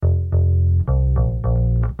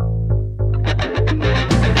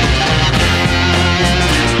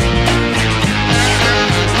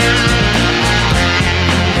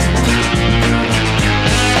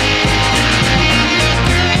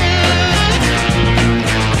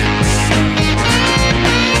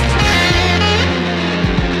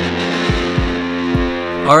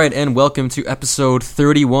All right, and welcome to episode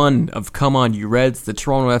 31 of Come On You Reds, the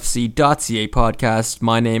TorontoFC.ca podcast.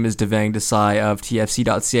 My name is Devang Desai of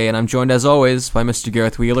TFC.ca, and I'm joined as always by Mr.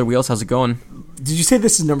 Gareth Wheeler. Wheels, how's it going? Did you say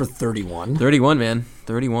this is number 31? 31, man.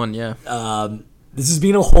 31, yeah. This has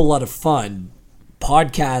been a whole lot of fun.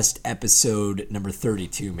 Podcast episode number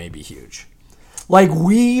 32 may be huge. Like,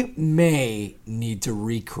 we may need to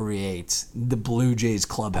recreate the Blue Jays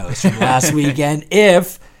clubhouse from last weekend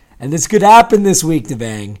if, and this could happen this week,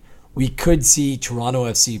 Devang, we could see Toronto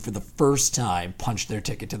FC for the first time punch their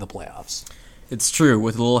ticket to the playoffs. It's true.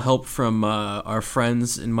 With a little help from our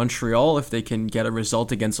friends in Montreal, if they can get a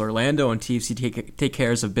result against Orlando and TFC take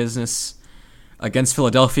care of business against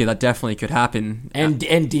Philadelphia, that definitely could happen. And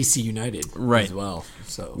DC United right. as well.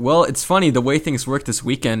 So. Well, it's funny, the way things work this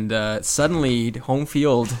weekend, suddenly home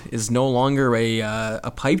field is no longer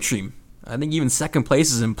a pipe dream. I think even second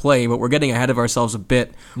place is in play, but we're getting ahead of ourselves a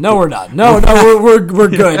bit. No, we're not. No, we're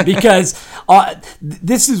good because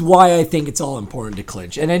this is why I think it's all important to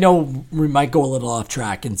clinch. And I know we might go a little off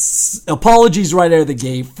track, and apologies right out of the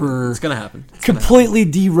gate for it's gonna happen. Completely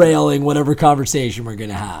derailing whatever conversation we're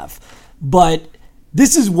gonna have. But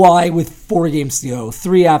this is why, with 4 games to go,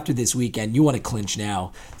 3 after this weekend, you want to clinch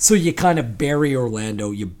now. So you kind of bury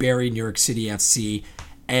Orlando, you bury New York City FC,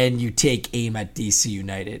 and you take aim at DC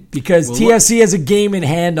United. Because TFC has a game in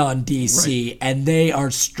hand on DC, right, and they are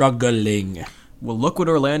struggling. Well, look what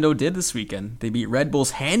Orlando did this weekend. They beat Red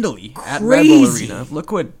Bulls handily at Red Bull Arena.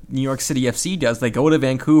 Look what New York City FC does. They go to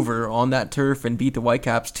Vancouver on that turf and beat the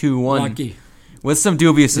Whitecaps 2-1. Lucky. With some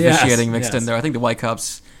dubious officiating mixed in there. I think the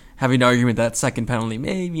Whitecaps having an argument that second penalty,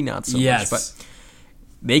 maybe not so much, but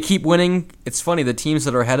they keep winning. It's funny, the teams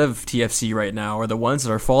that are ahead of TFC right now are the ones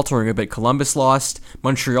that are faltering a bit. Columbus lost,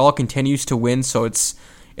 Montreal continues to win, so it's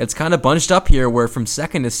kind of bunched up here where from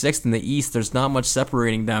 2nd to 6th in the East, there's not much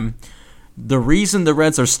separating them. The reason the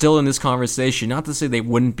Reds are still in this conversation, not to say they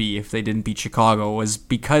wouldn't be if they didn't beat Chicago, was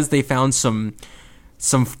because they found some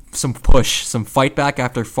push, some fight back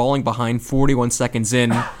after falling behind 41 seconds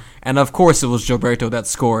in. And of course, it was Gilberto that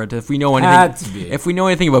scored. If we know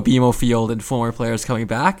anything about BMO Field and former players coming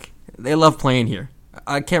back, they love playing here.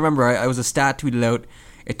 I can't remember. I was a stat tweeted out.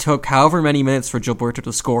 It took however many minutes for Gilberto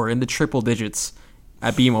to score in the triple digits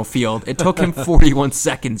at BMO Field. It took him 41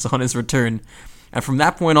 seconds on his return, and from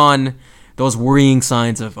that point on, those worrying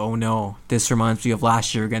signs of, oh no, this reminds me of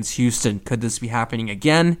last year against Houston. Could this be happening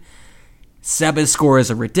again? Seba scores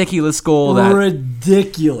a ridiculous goal.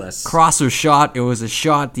 Ridiculous. Crosser shot. It was a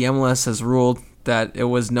shot. The MLS has ruled that it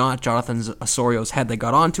was not Jonathan Osorio's head that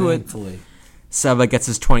got onto Thankfully. it. Seba gets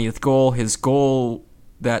his 20th goal. His goal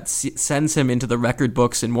that sends him into the record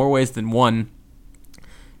books in more ways than one.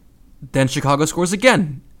 Then Chicago scores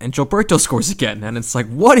again. And Gilberto scores again. And it's like,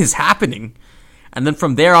 what is happening? And then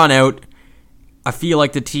from there on out, I feel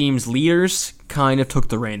like the team's leaders kind of took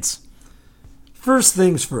the reins. First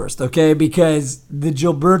things first, okay? Because the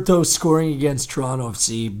Gilberto scoring against Toronto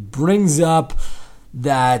FC brings up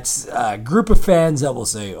that group of fans that will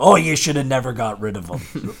say, oh, you should have never got rid of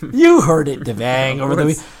him. You heard it, Devang. Over the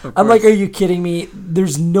week. I'm like, are you kidding me?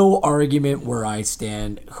 There's no argument where I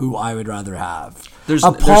stand who I would rather have. There's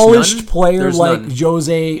polished player like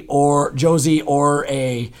Josie or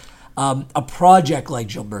a project like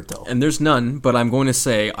Gilberto. And there's none, but I'm going to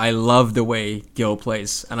say I love the way Gil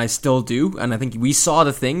plays, and I still do, and I think we saw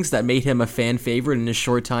the things that made him a fan favorite in his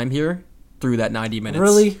short time here through that 90 minutes.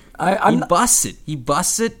 Really? He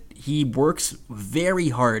busts it. He works very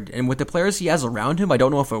hard, and with the players he has around him, I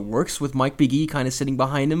don't know if it works with Mike Begee kind of sitting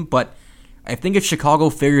behind him, but I think if Chicago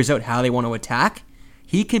figures out how they want to attack,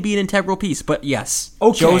 he can be an integral piece, but yes,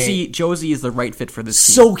 okay. Josie is the right fit for this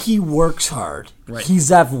team. So he works hard. Right.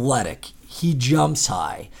 He's athletic. He jumps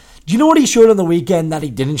high. Do you know what he showed on the weekend that he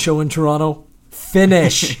didn't show in Toronto?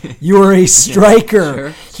 Finish. You are a striker. Sure.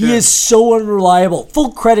 He is so unreliable.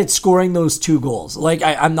 Full credit scoring those 2 goals. Like,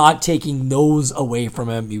 I'm not taking those away from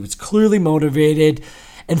him. He was clearly motivated,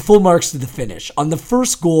 and full marks to the finish. On the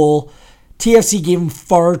first goal, TFC gave him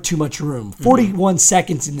far too much room. 41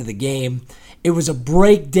 seconds into the game. It was a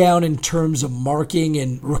breakdown in terms of marking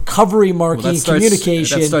and recovery marking,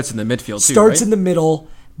 communication. That starts in the midfield, too, Starts in the middle,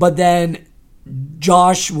 but then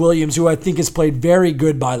Josh Williams, who I think has played very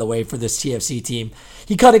good, by the way, for this TFC team,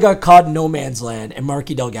 he kind of got caught in no man's land, and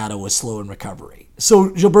Marky Delgado was slow in recovery. So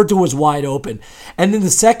Gilberto was wide open. And then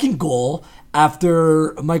the second goal,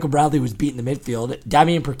 after Michael Bradley was beaten in the midfield,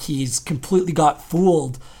 Damien Perquis completely got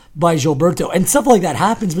fooled by Gilberto. And stuff like that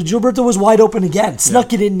happens, but Gilberto was wide open again.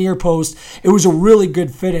 Snuck it in near post. It was a really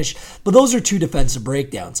good finish. But those are 2 defensive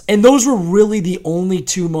breakdowns. And those were really the only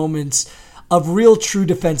 2 moments of real true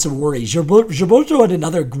defensive worries. Gilberto had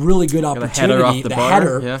another really good opportunity, the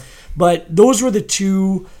header. Yeah. But those were the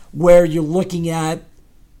two where you're looking at.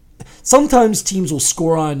 Sometimes teams will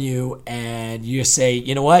score on you, and you say,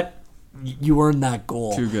 you know what? You earned that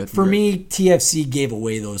goal. Too good. For me, TFC gave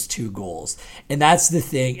away those 2 goals. And that's the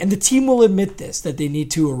thing. And the team will admit this, that they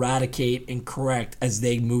need to eradicate and correct as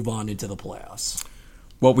they move on into the playoffs.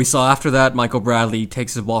 What we saw after that, Michael Bradley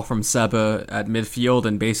takes the ball from Seba at midfield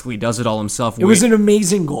and basically does it all himself. It was an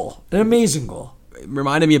amazing goal. An amazing goal. It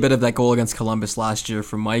reminded me a bit of that goal against Columbus last year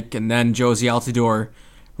from Mike. And then Josie Altidore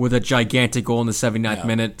with a gigantic goal in the 79th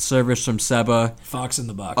minute. Service from Seba. Fox in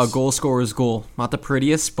the box. A goal scorer's goal. Not the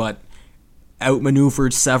prettiest, but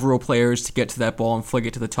outmaneuvered several players to get to that ball and flick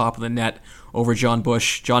it to the top of the net over John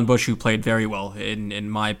Bush. John Bush, who played very well,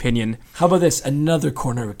 in my opinion. How about this? Another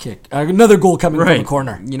corner kick. Another goal coming from the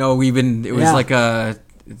corner. You know, it was like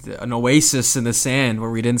an oasis in the sand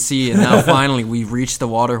where we didn't see it. And now finally we've reached the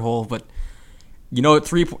water hole. But, you know,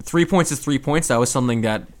 3 points is 3 points. That was something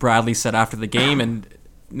that Bradley said after the game. And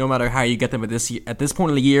no matter how you get them at this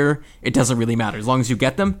point of the year, it doesn't really matter. As long as you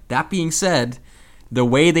get them. That being said, the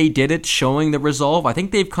way they did it, showing the resolve, I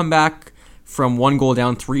think they've come back from 1 goal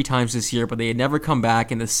down 3 times this year, but they had never come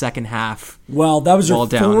back in the second half. Well, that was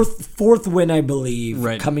their fourth win, I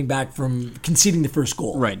believe, coming back from conceding the first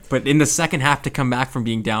goal. Right, but in the second half to come back from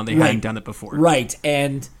being down, they hadn't done it before. Right,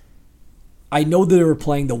 and I know they were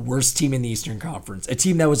playing the worst team in the Eastern Conference, a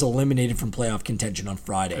team that was eliminated from playoff contention on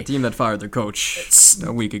Friday. A team that fired their coach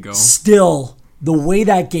a week ago. Still, the way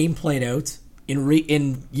that game played out,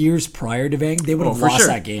 in years prior to Vang, they would have lost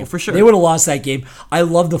that game. For sure. They would have lost that game. I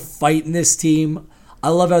love the fight in this team. I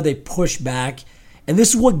love how they push back. And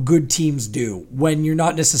this is what good teams do. When you're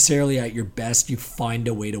not necessarily at your best, you find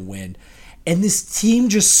a way to win. And this team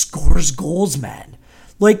just scores goals, man.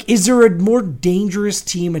 Like, is there a more dangerous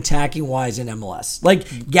team attacking-wise in MLS?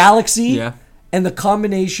 Like, Galaxy and the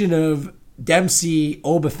combination of Dempsey,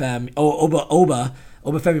 Obafemi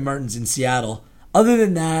Martins in Seattle. Other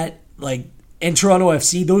than that, like, and Toronto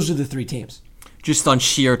FC, those are the 3 teams. Just on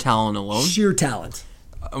sheer talent alone? Sheer talent.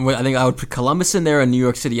 I think I would put Columbus in there and New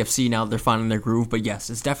York City FC now that they're finding their groove. But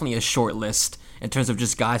yes, it's definitely a short list in terms of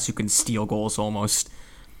just guys who can steal goals almost.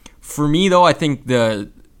 For me, though, I think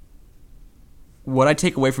what I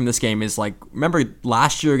take away from this game is, like, remember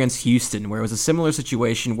last year against Houston where it was a similar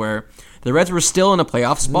situation where the Reds were still in a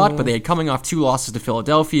playoff spot, but they had coming off 2 losses to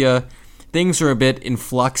Philadelphia. Things were a bit in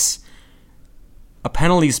flux. A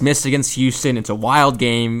penalty's missed against Houston. It's a wild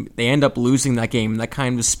game. They end up losing that game, and that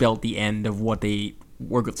kind of spelled the end of what they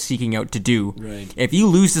were seeking out to do. Right. If you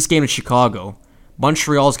lose this game to Chicago,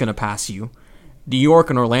 Montreal's going to pass you. New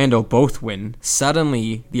York and Orlando both win.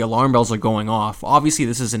 Suddenly, the alarm bells are going off. Obviously,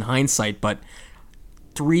 this is in hindsight, but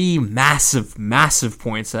 3 massive, massive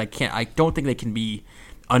points that I don't think they can be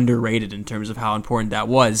underrated in terms of how important that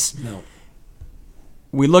was. No.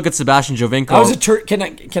 We look at Sebastian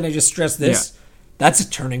Giovinco. Can I just stress this? Yeah. That's a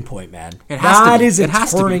turning point, man. That is a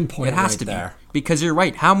turning point. It has to be. Because you're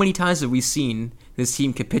right. How many times have we seen this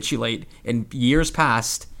team capitulate in years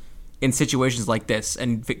past in situations like this?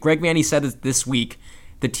 And Greg Vanney said it this week.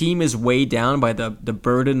 The team is weighed down by the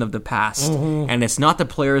burden of the past. Mm-hmm. And it's not the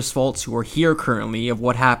players' faults who are here currently of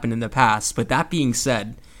what happened in the past. But that being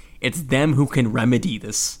said, it's them who can remedy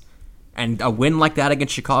this. And a win like that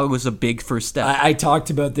against Chicago was a big first step. I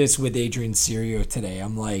talked about this with Adrian Serio today.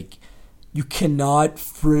 I'm like, you cannot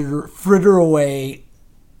fritter away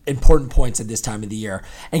important points at this time of the year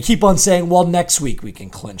and keep on saying, well, next week we can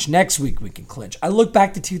clinch. Next week we can clinch. I look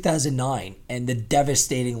back to 2009 and the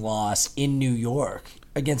devastating loss in New York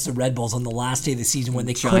against the Red Bulls on the last day of the season when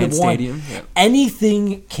they could have won. Yep.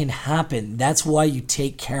 Anything can happen. That's why you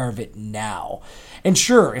take care of it now. And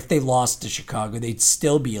sure, if they lost to Chicago, they'd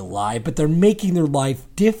still be alive, but they're making their life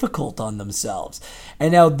difficult on themselves.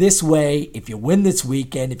 And now this way, if you win this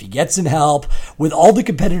weekend, if you get some help, with all the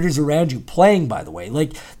competitors around you playing, by the way,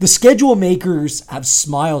 like the schedule makers have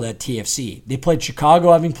smiled at TFC. They played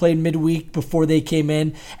Chicago, having played midweek before they came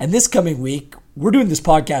in. And this coming week, we're doing this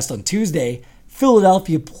podcast on Tuesday.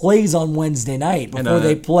 Philadelphia plays on Wednesday night before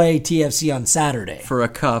they play TFC on Saturday. For a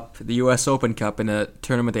cup, the U.S. Open Cup, in a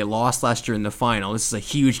tournament they lost last year in the final. This is a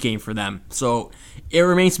huge game for them. So it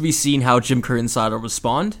remains to be seen how Jim Curtin will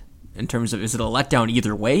respond in terms of, is it a letdown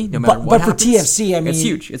either way, no matter what happens? But for TFC, I mean, it's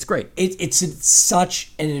huge. It's great. It's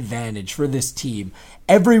such an advantage for this team.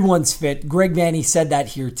 Everyone's fit. Greg Vanney said that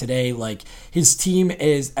here today. Like, his team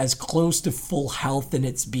is as close to full health than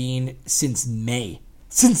it's been since May.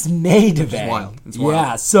 Since May to Vang. It's wild.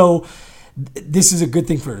 Yeah, so this is a good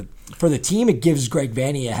thing for for the team, it gives Greg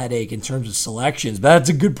Vanney a headache in terms of selections, but that's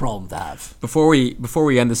a good problem to have. Before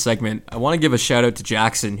we end this segment, I want to give a shout out to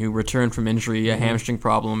Jackson, who returned from injury, a hamstring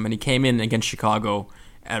problem, and he came in against Chicago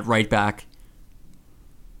at right back.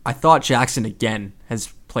 I thought Jackson again has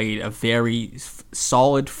played a very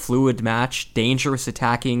solid, fluid match, dangerous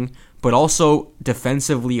attacking, but also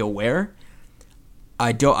defensively aware.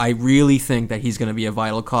 I really think that he's going to be a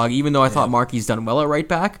vital cog. Even though I thought Markey's done well at right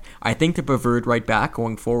back, I think the preferred right back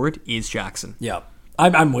going forward is Jackson. Yeah,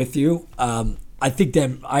 I'm with you. I think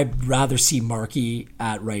that I'd rather see Markey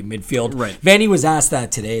at right midfield. Right. Vanney was asked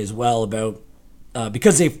that today as well about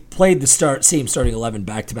because they've played the same starting 11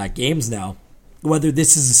 back-to-back games now, whether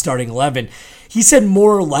this is a starting 11. He said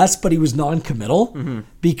more or less, but he was non-committal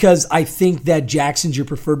because I think that Jackson's your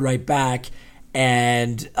preferred right back,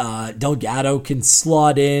 and Delgado can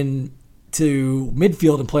slot in to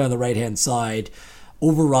midfield and play on the right-hand side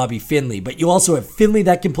over Robbie Finley. But you also have Finley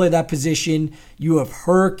that can play that position. You have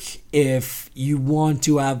Herc if you want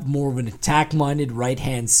to have more of an attack-minded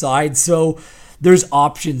right-hand side. So there's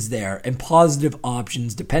options there, and positive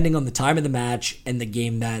options depending on the time of the match and the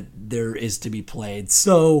game that there is to be played.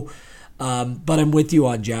 So, but I'm with you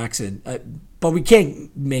on Jackson. But we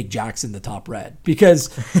can't make Jackson the top red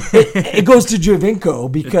because it goes to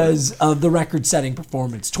Giovinco because of the record-setting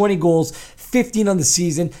performance. 20 goals, 15 on the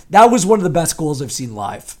season. That was one of the best goals I've seen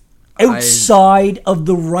live. Outside of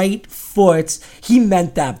the right foot. He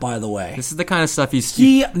meant that, by the way. This is the kind of stuff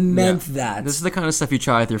he meant that. This is the kind of stuff you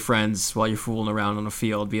try with your friends while you're fooling around on a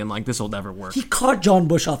field, being like, this will never work. He caught John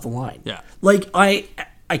Bush off the line. Yeah. Like, I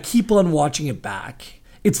keep on watching it back.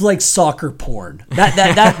 It's like soccer porn.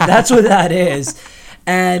 That's what that is.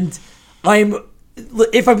 And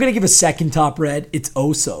if I'm going to give a second top red, it's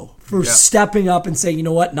Oso for stepping up and saying, you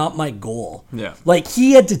know what, not my goal. Yeah. Like,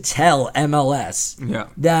 he had to tell MLS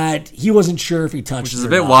that he wasn't sure if he touched it. Which is a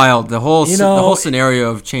bit wild. The whole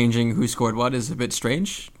scenario of changing who scored what is a bit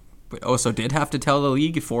strange. But Oso did have to tell the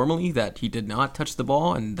league formally that he did not touch the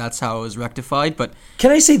ball, and that's how it was rectified. But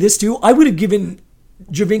can I say this too? I would have given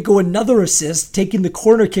Giovinco another assist, taking the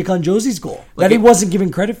corner kick on Josie's goal that he wasn't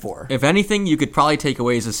given credit for. If anything, you could probably take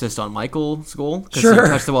away his assist on Michael's goal because he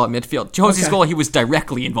touched the ball at midfield. Josie's goal, he was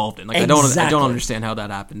directly involved in. Like I don't understand how that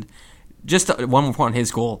happened. Just one more point on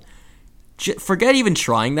his goal. Forget even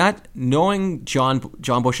trying that. Knowing John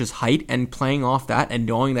Bush's height and playing off that, and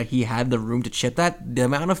knowing that he had the room to chip that, the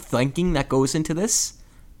amount of thinking that goes into this,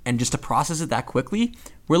 and just to process it that quickly,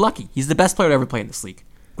 we're lucky. He's the best player to ever play in this league.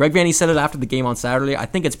 Greg Vanney said it after the game on Saturday. I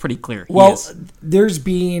think it's pretty clear. There's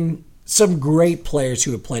been some great players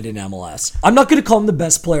who have played in MLS. I'm not going to call him the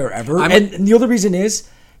best player ever, and the other reason is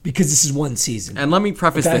because this is one season. And let me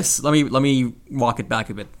preface this. Let me walk it back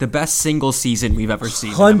a bit. The best single season we've ever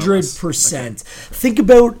seen. 100%. Okay. Think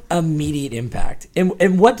about immediate impact. And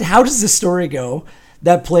how does the story go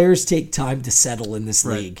that players take time to settle in this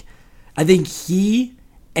league? I think he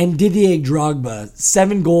and Didier Drogba,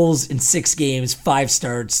 7 goals in 6 games, 5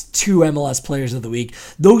 starts, 2 MLS Players of the Week.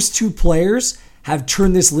 Those 2 players have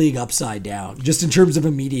turned this league upside down, just in terms of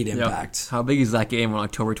immediate impact. How big is that game on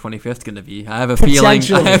October 25th going to be? I have a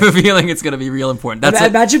feeling it's going to be real important.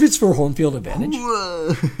 Imagine if it's for home field advantage.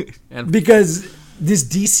 Because this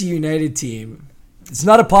DC United team, it's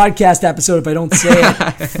not a podcast episode if I don't say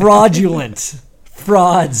it, fraudulent.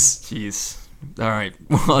 Frauds. Jeez. All right.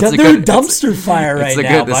 Well, they're a dumpster fire right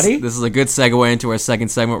now, buddy. This is a good segue into our second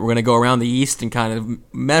segment. We're going to go around the East and kind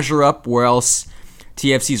of measure up where else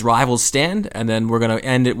TFC's rivals stand, and then we're going to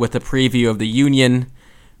end it with a preview of the Union,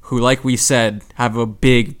 who, like we said, have a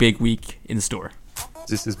big, big week in store.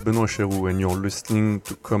 This is Benoit Cherou, and you're listening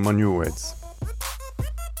to Come On You Reds.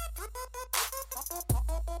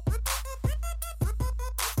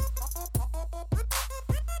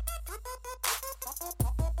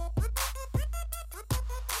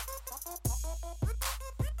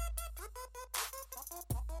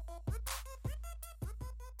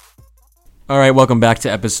 All right, welcome back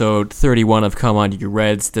to episode 31 of Come On You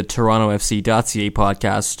Reds, the TorontoFC.ca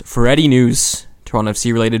podcast. For any news, Toronto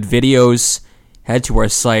FC related videos, head to our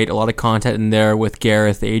site. A lot of content in there with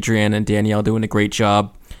Gareth, Adrian, and Danielle doing a great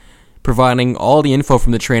job providing all the info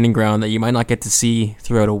from the training ground that you might not get to see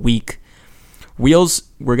throughout a week. Wheels,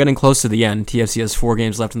 we're getting close to the end. TFC has 4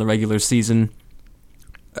 games left in the regular season.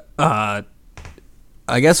 I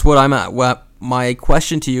guess my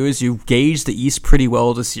question to you is, you've gauged the East pretty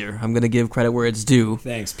well this year. I'm going to give credit where it's due.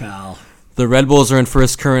 Thanks, pal. The Red Bulls are in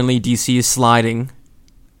first currently. DC is sliding.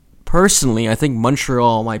 Personally, I think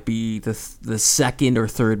Montreal might be the second or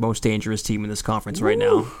third most dangerous team in this conference right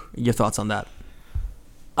now. Your thoughts on that?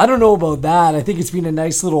 I don't know about that. I think it's been a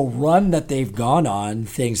nice little run that they've gone on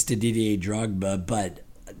thanks to Didier Drogba, but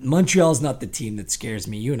Montreal's not the team that scares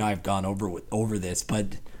me. You and I have gone over this,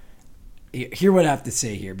 but hear what I have to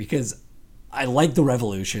say here, because I like the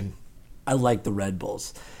Revolution. I like the Red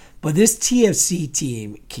Bulls. But this TFC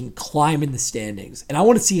team can climb in the standings, and I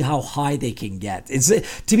want to see how high they can get.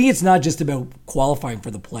 To me, it's not just about qualifying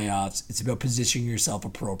for the playoffs. It's about positioning yourself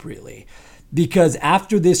appropriately. Because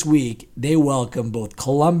after this week, they welcome both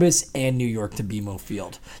Columbus and New York to BMO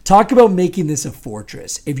Field. Talk about making this a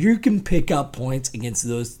fortress. If you can pick up points against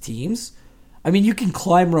those teams, I mean, you can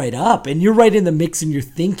climb right up, and you're right in the mix, and you're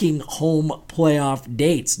thinking home playoff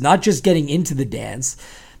dates, not just getting into the dance,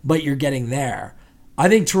 but you're getting there. I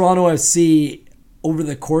think Toronto FC, over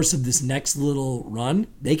the course of this next little run,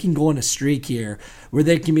 they can go on a streak here where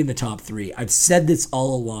they can be in the top 3. I've said this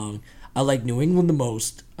all along. I like New England the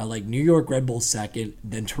most. I like New York Red Bulls second.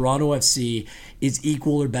 Then Toronto FC is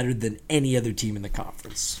equal or better than any other team in the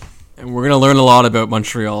conference. And we're going to learn a lot about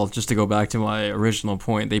Montreal, just to go back to my original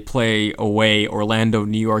point. They play away Orlando,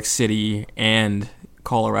 New York City, and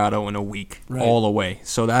Colorado in a week, all away.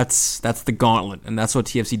 So that's the gauntlet, and that's what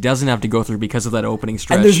TFC doesn't have to go through because of that opening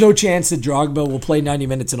stretch. And there's no chance that Drogba will play 90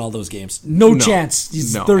 minutes in all those games. No chance.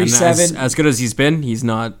 He's 37. As good as he's been, he's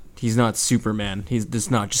not Superman. He's just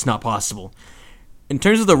not possible. In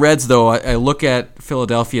terms of the Reds, though, I look at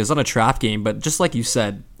Philadelphia as not a trap game, but just like you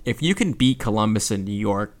said, if you can beat Columbus and New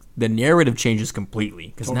York, the narrative changes completely.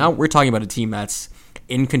 Because now we're talking about a team that's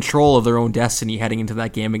in control of their own destiny heading into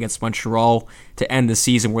that game against Montreal to end the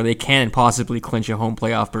season, where they can possibly clinch a home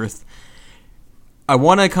playoff berth. I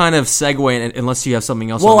want to kind of segue, unless you have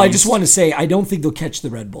something else. Well, I just want to say, I don't think they'll catch the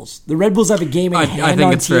Red Bulls. The Red Bulls have a game in hand. I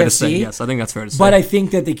think it's TFC, fair to say. Yes, I think that's fair to say. But I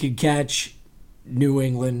think that they could catch New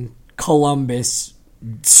England, Columbus,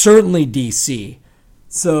 certainly DC.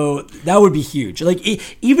 So that would be huge. Like,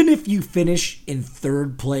 even if you finish in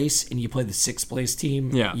third place and you play the sixth place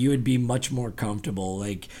team, you would be much more comfortable.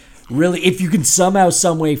 Like, really, if you can somehow,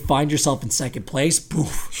 some way find yourself in second place,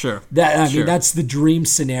 poof. Sure. I mean, that's the dream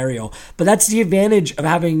scenario. But that's the advantage of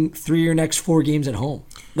having 3 of your next 4 games at home.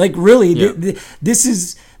 Like, really, this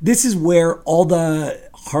is where all the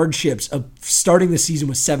hardships of starting the season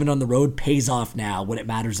with 7 on the road pays off now when it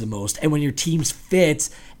matters the most, and when your team's fit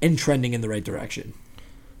and trending in the right direction.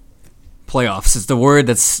 Playoffs is the word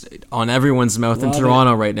that's on everyone's mouth in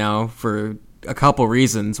Toronto right now for a couple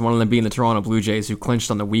reasons, one of them being the Toronto Blue Jays, who clinched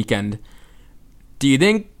on the weekend. Do you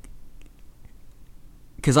think,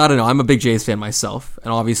 because I don't know, I'm a big Jays fan myself,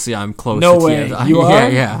 and obviously I'm close to TFC. You are?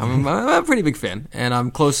 Yeah, I'm a pretty big fan, and I'm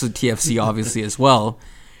close to TFC obviously as well.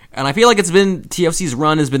 And I feel like TFC's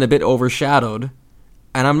run has been a bit overshadowed,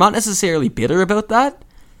 and I'm not necessarily bitter about that,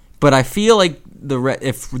 but I feel like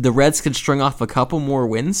if the Reds could string off a couple more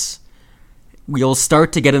wins, we'll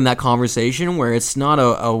start to get in that conversation where it's not a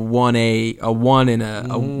 1A, a 1 and a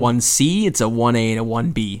 1C, it's a 1A and a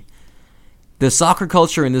 1B. The soccer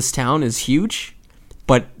culture in this town is huge,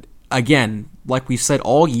 but again, like we've said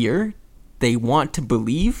all year, they want to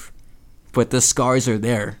believe, but the scars are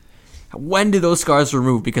there. When do those scars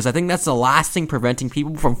remove? Because I think that's the last thing preventing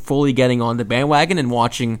people from fully getting on the bandwagon and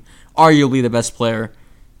watching arguably the best player,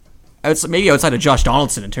 maybe outside of Josh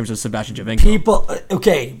Donaldson in terms of Sebastian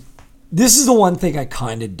Giovinco. This is the one thing I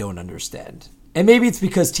kind of don't understand. And maybe it's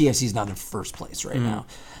because TFC's not in first place right now.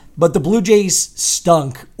 But the Blue Jays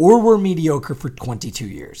stunk or were mediocre for 22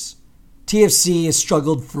 years. TFC has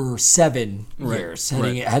struggled for 7 years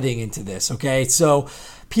heading into this, okay? So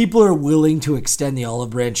people are willing to extend the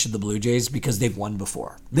olive branch to the Blue Jays because they've won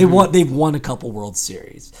before. They've won a couple World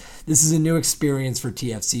Series. This is a new experience for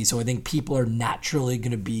TFC, so I think people are naturally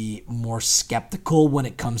going to be more skeptical when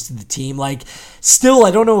it comes to the team. Like, still,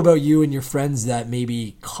 I don't know about you and your friends that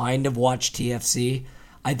maybe kind of watch TFC.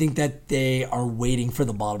 I think that they are waiting for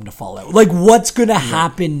the bottom to fall out. Like, what's going to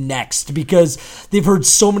happen next? Because they've heard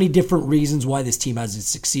so many different reasons why this team hasn't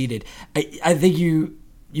succeeded. I think you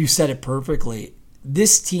said it perfectly.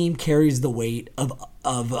 This team carries the weight of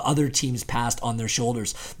other teams' past on their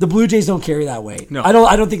shoulders. The Blue Jays don't carry that weight. No. I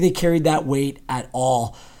don't think they carried that weight at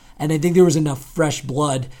all. And I think there was enough fresh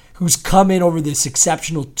blood who's come in over this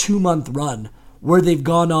exceptional 2-month run where they've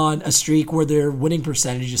gone on a streak where their winning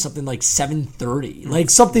percentage is something like 730, like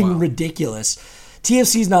something ridiculous.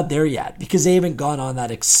 TFC's not there yet because they haven't gone on that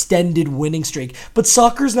extended winning streak. But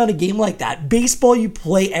soccer's not a game like that. Baseball you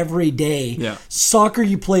play every day. Yeah. Soccer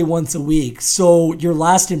you play once a week. So your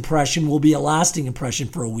last impression will be a lasting impression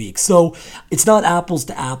for a week. So it's not apples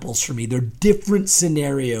to apples for me. They're different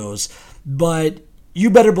scenarios. But you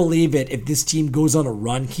better believe it, if this team goes on a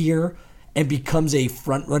run here and becomes a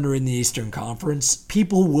front runner in the Eastern Conference,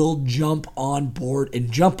 people will jump on board and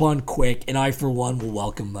jump on quick, and I, for one, will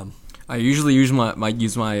welcome them. I usually use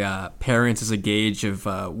my parents as a gauge of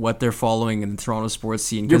what they're following in the Toronto sports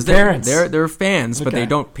scene. Your parents? They're fans, but they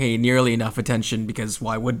don't pay nearly enough attention because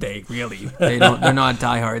why would they, really? They're not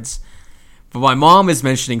diehards. But my mom is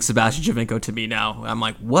mentioning Sebastian Giovinco to me now. I'm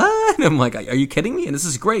like, what? I'm like, are you kidding me? And this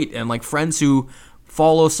is great. And like friends who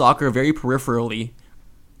follow soccer very peripherally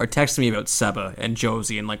are texting me about Seba and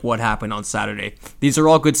Josie and like what happened on Saturday. These are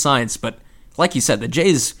all good signs, but like you said, the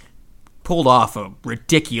Jays pulled off a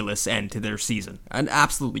ridiculous end to their season. An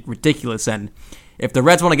absolutely ridiculous end. If the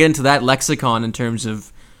Reds want to get into that lexicon in terms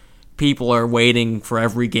of people are waiting for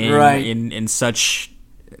every game in such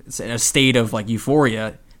a state of like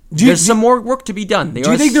euphoria, there's some more work to be done.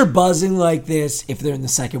 Do you think they're buzzing like this if they're in the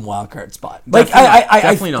second wildcard spot?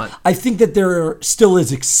 Definitely not. I think that there still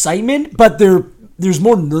is excitement, but there's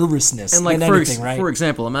more nervousness than anything, right? For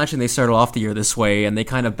example, imagine they started off the year this way and they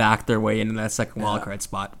kind of backed their way into that second wildcard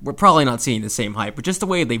spot. We're probably not seeing the same hype, but just the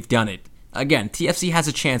way they've done it. Again, TFC has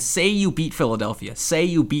a chance. Say you beat Philadelphia. Say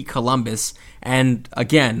you beat Columbus. And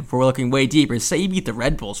again, if we're looking way deeper, say you beat the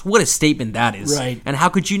Red Bulls. What a statement that is. Right. And how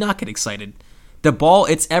could you not get excited?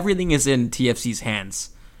 Everything is in TFC's hands,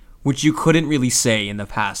 which you couldn't really say in the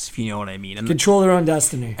past, if you know what I mean. And control their own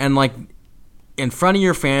destiny. And like in front of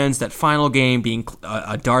your fans, that final game being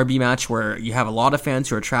a derby match where you have a lot of fans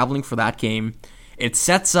who are traveling for that game, it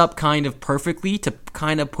sets up kind of perfectly to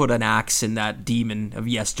kind of put an axe in that demon of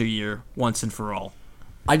yesteryear once and for all.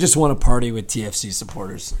 I just want to party with TFC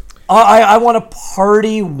supporters. I want to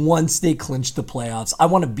party once they clinch the playoffs. I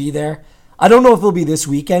want to be there. I don't know if it'll be this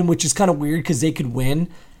weekend, which is kind of weird because they could win.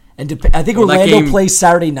 And I think Orlando plays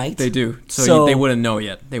Saturday night. They do. So they wouldn't know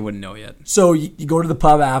yet. So you go to the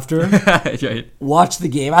pub after, right. Watch the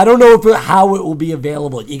game. I don't know how it will be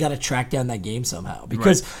available. You got to track down that game somehow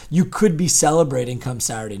because you could be celebrating come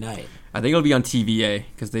Saturday night. I think it'll be on TVA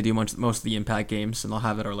because they do most of the Impact games, and they'll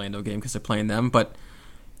have that Orlando game because they're playing them. But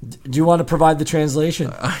do you want to provide the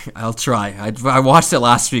translation? I'll try. I watched it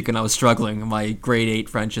last week and I was struggling. My grade 8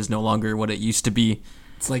 French is no longer what it used to be.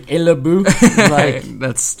 It's like "Et le bout."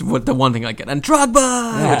 That's what the one thing I get. And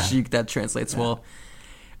Drogba, which that translates well.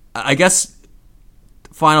 I guess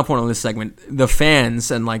final point on this segment: the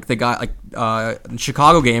fans and like the guy, like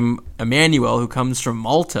Chicago game, Emmanuel, who comes from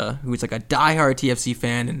Malta, who's like a diehard TFC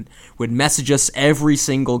fan and would message us every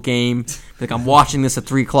single game. Like, I'm watching this at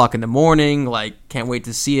 3:00 in the morning. Like, can't wait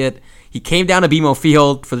to see it. He came down to BMO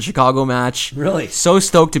Field for the Chicago match. Really? So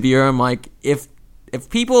stoked to be here. I'm like, if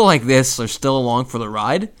people like this are still along for the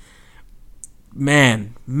ride,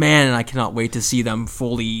 man, I cannot wait to see them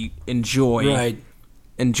fully enjoy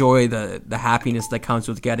the happiness that comes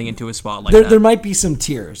with getting into a spot like that. There might be some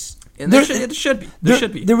tears. And there should be. There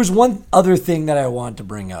should be. There was one other thing that I wanted to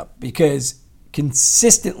bring up because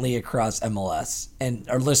consistently across MLS, and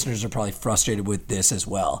our listeners are probably frustrated with this as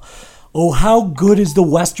well. Oh, how good is the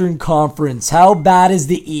Western Conference? How bad is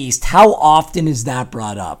the East? How often is that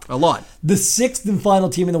brought up? A lot. The 6th and final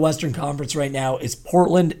team in the Western Conference right now is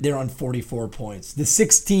Portland. They're on 44 points. The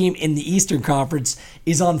 6th team in the Eastern Conference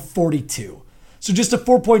is on 42. So just a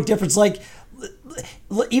 4-point difference. Like,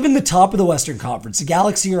 even the top of the Western Conference, the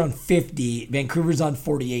Galaxy are on 50, Vancouver's on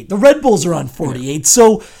 48, the Red Bulls are on 48.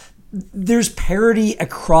 So there's parity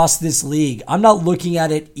across this league. I'm not looking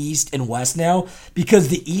at it East and West now because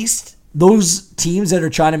the East, those teams that are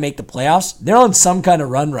trying to make the playoffs, they're on some kind of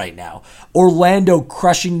run right now. Orlando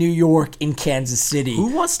crushing New York in Kansas City.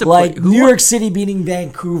 Who wants to play? New York City beating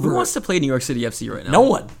Vancouver. Who wants to play New York City FC right now? No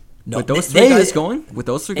one. No. With those three guys going? With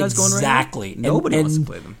those three guys going right now? Exactly. Nobody wants to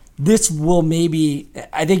play them. This will maybe,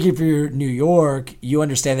 I think if you're New York, you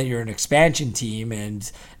understand that you're an expansion team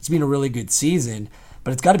and it's been a really good season,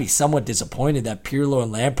 but it's got to be somewhat disappointed that Pirlo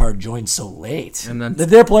and Lampard joined so late. And then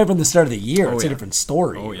they're playing from the start of the year. It's a different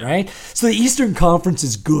story, right? So the Eastern Conference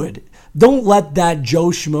is good. Don't let that Joe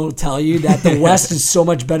Schmo tell you that the West is so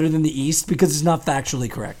much better than the East because it's not factually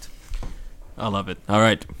correct. I love it. All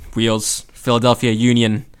right, Wheels, Philadelphia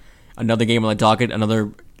Union, another game on the docket,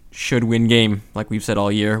 another should-win game, like we've said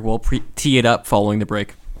all year. We'll tee it up following the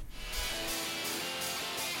break.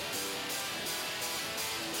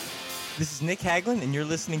 This is Nick Haglund, and you're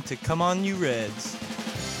listening to Come On You Reds.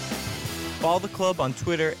 Follow the club on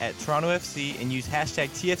Twitter at Toronto FC and use hashtag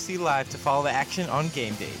TFC Live to follow the action on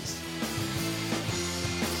game days.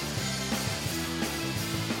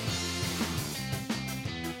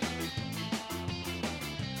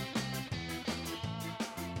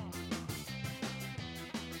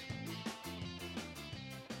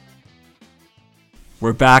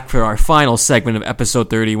 We're back for our final segment of episode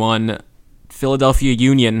 31. Philadelphia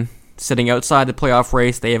Union sitting outside the playoff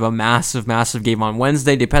race. They have a massive game on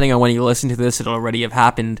Wednesday. Depending on when you listen to this, it'll already have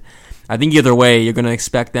happened I think either way, you're going to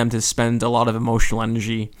expect them to spend a lot of emotional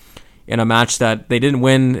energy in a match that they didn't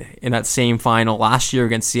win in that same final last year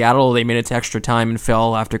against Seattle. They made it to extra time and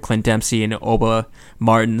fell after Clint Dempsey and Oba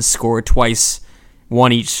Martin scored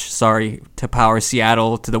one each, to power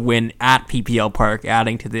Seattle to the win at PPL Park,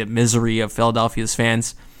 adding to the misery of Philadelphia's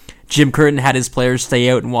fans. Jim Curtin had his players stay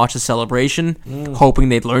out and watch the celebration, hoping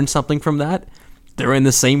they'd learn something from that. They're in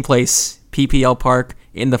the same place, PPL Park,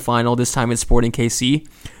 in the final, this time it's Sporting KC.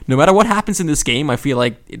 No matter what happens in this game, I feel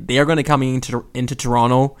like they are going to come into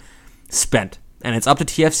Toronto spent. And it's up to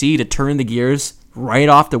TFC to turn the gears right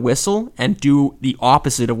off the whistle and do the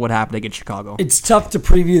opposite of what happened against Chicago. It's tough to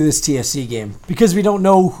preview this TFC game because we don't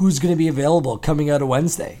know who's going to be available coming out of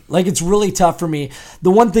Wednesday. Like, it's really tough for me.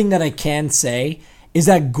 The one thing that I can say is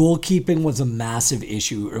that goalkeeping was a massive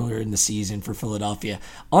issue earlier in the season for Philadelphia.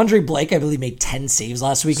 Andre Blake, I believe, made 10 saves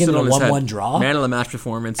last weekend in a 1-1 draw. Man of the match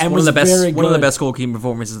performance. And one of the best goalkeeping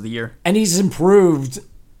performances of the year. And he's improved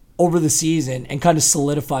over the season and kind of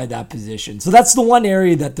solidified that position. So that's the one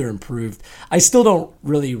area that they're improved. I still don't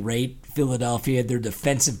really rate Philadelphia, their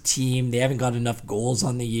defensive team. They haven't got enough goals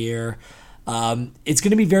on the year. It's going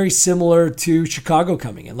to be very similar to Chicago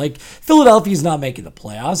coming in. Like, Philadelphia's not making the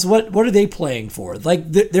playoffs. What are they playing for?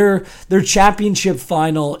 Like, their championship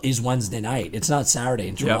final is Wednesday night. It's not Saturday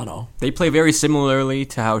in Toronto. Yep. They play very similarly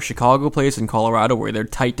to how Chicago plays in Colorado, where they're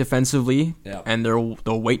tight defensively, and they'll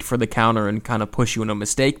wait for the counter and kind of push you into a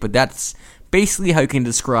mistake. But that's basically how you can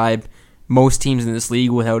describe most teams in this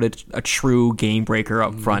league without a true game breaker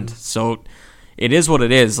up front. So it is what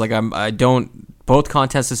it is. Like, both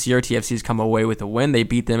contests this year, TFC's come away with a win. They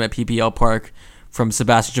beat them at PPL Park from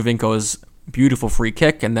Sebastian Giovinco's beautiful free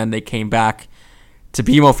kick, and then they came back to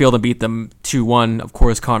BMO Field and beat them 2-1. Of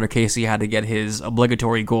course, Connor Casey had to get his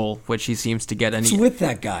obligatory goal, which he seems to get. What's with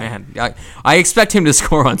that guy? Man, I expect him to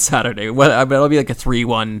score on Saturday. Well, it'll be like a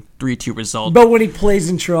 3-1, 3-2 result. But when he plays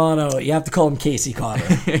in Toronto, you have to call him Casey Connor.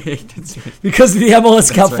 Because of the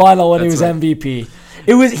MLS Cup final when he was MVP.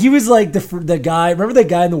 He was like the guy. Remember the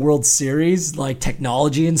guy in the World Series, like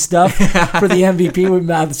technology and stuff for the MVP with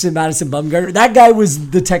Madison Bumgarner? That guy was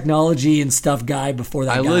the technology and stuff guy before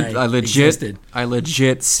that existed. I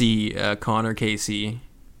legit see Connor Casey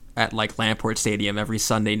at like Lamport Stadium every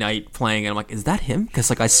Sunday night playing, and I'm like, is that him? Because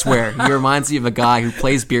like I swear, he reminds me of a guy who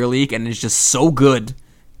plays beer league and is just so good.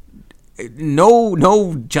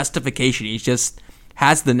 No justification. He just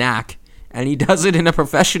has the knack. And he does it in a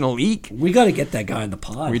professional league. We got to get that guy in the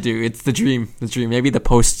pod. We do. It's the dream. Maybe the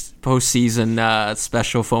postseason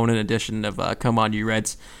special phone-in edition of Come On You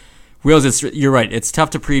Reds. Wheels, you're right. It's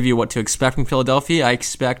tough to preview what to expect from Philadelphia. I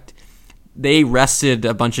expect they rested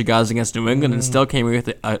a bunch of guys against New England and still came away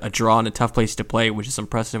with a draw and a tough place to play, which is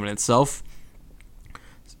impressive in itself.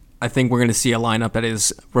 I think we're going to see a lineup that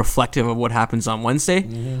is reflective of what happens on Wednesday.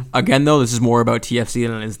 Again, though, this is more about TFC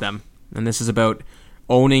than it is them. And this is about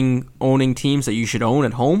owning teams that you should own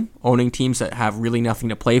at home, owning teams that have really nothing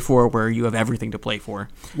to play for, where you have everything to play for.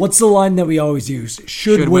 What's the line that we always use?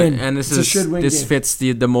 Should win. And this fits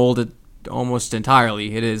the mold almost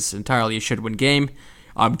entirely. It is entirely a should-win game.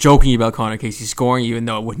 I'm joking about Connor Casey scoring, even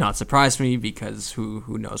though it would not surprise me, because who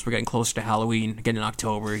knows? We're getting closer to Halloween, getting in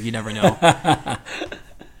October. You never know.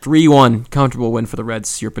 3-1, comfortable win for the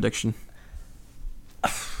Reds. Your prediction?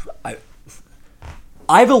 I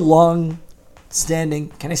have a long standing,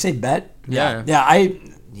 can I say bet? Yeah.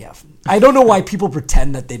 I don't know why people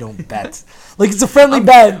pretend that they don't bet. Like, it's a friendly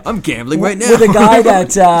bet. I'm gambling right now with a guy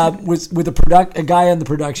that was with a guy on the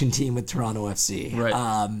production team with Toronto FC, right?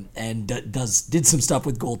 And did some stuff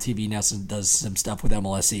with Gold TV now, and does some stuff with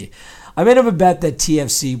MLSE. I made him a bet that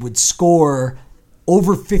TFC would score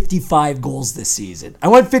over 55 goals this season. I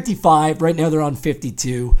went 55. Right now they're on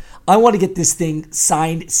 52. I want to get this thing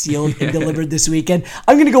signed, sealed, and delivered this weekend.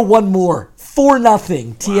 I'm going to go one more.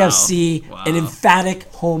 4-0 TFC, wow. An emphatic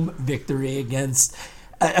home victory against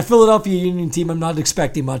a Philadelphia Union team I'm not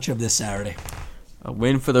expecting much of this Saturday. A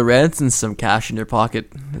win for the Reds and some cash in your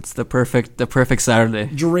pocket. It's the perfect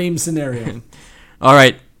Saturday. Dream scenario. All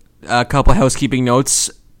right, a couple housekeeping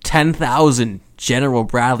notes. 10,000 General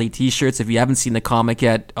Bradley t-shirts. If you haven't seen the comic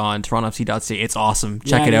yet on TorontoFC.ca, it's awesome.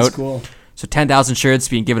 Check it out. It's cool. So 10,000 shirts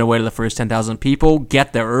being given away to the first 10,000 people.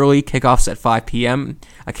 Get there early. Kickoff's at 5 p.m.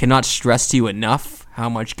 I cannot stress to you enough how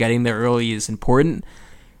much getting there early is important.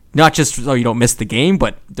 Not just so you don't miss the game,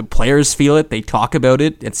 but the players feel it. They talk about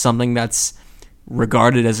it. It's something that's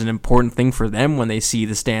regarded as an important thing for them when they see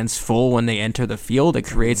the stands full when they enter the field. It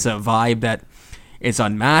creates a vibe that is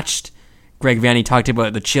unmatched. Greg Vanney talked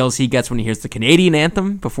about the chills he gets when he hears the Canadian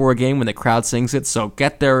anthem before a game when the crowd sings it. So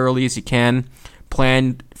get there early as you can.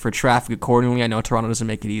 Plan for traffic accordingly. I know Toronto doesn't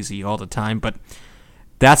make it easy all the time, but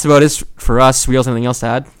that's about it for us. We also have anything else to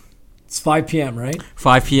add? It's 5 p.m., right?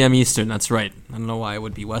 5 p.m. Eastern, that's right. I don't know why it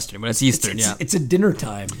would be Western, but it's Eastern, It's a dinner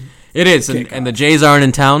time. It is, and the Jays aren't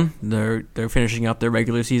in town. They're finishing up their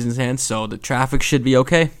regular season hands, so the traffic should be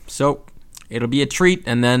okay. So it'll be a treat,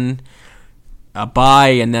 and then a bye,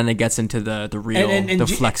 and then it gets into the real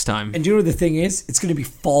flex time. And do you know what the thing is? It's going to be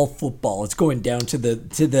fall football. It's going down to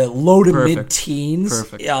the low to mid-teens.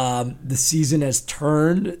 Perfect. The season has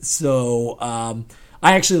turned, so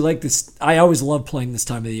I actually like this. I always love playing this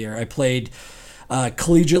time of the year. I played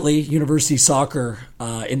collegiately university soccer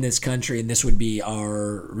in this country, and this would be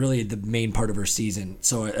the main part of our season.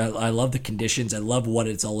 So I love the conditions. I love what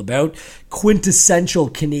it's all about. Quintessential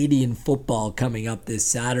Canadian football coming up this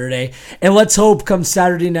Saturday. And let's hope come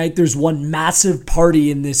Saturday night there's one massive party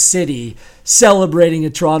in this city celebrating a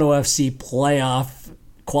Toronto FC playoff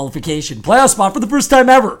spot for the first time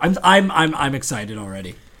ever. I'm excited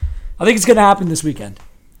already. I think it's going to happen this weekend.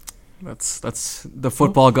 That's the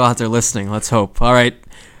football gods are listening. Let's hope. All right.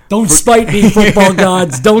 Don't spite me, football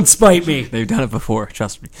gods. Don't spite me. They've done it before.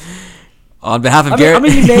 Trust me. On behalf of Garrett, I'm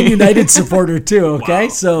a Man United supporter too. Okay, I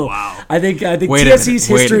think TFC's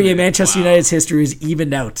history and Manchester United's history is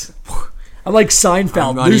evened out. I'm like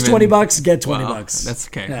Seinfeld. Lose $20, get $20. That's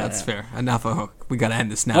okay. That's fair. Enough of hook. We gotta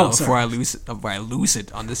end this now before I lose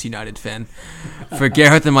it on this United fan. For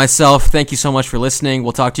Garrett and myself, thank you so much for listening.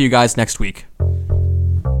 We'll talk to you guys next week.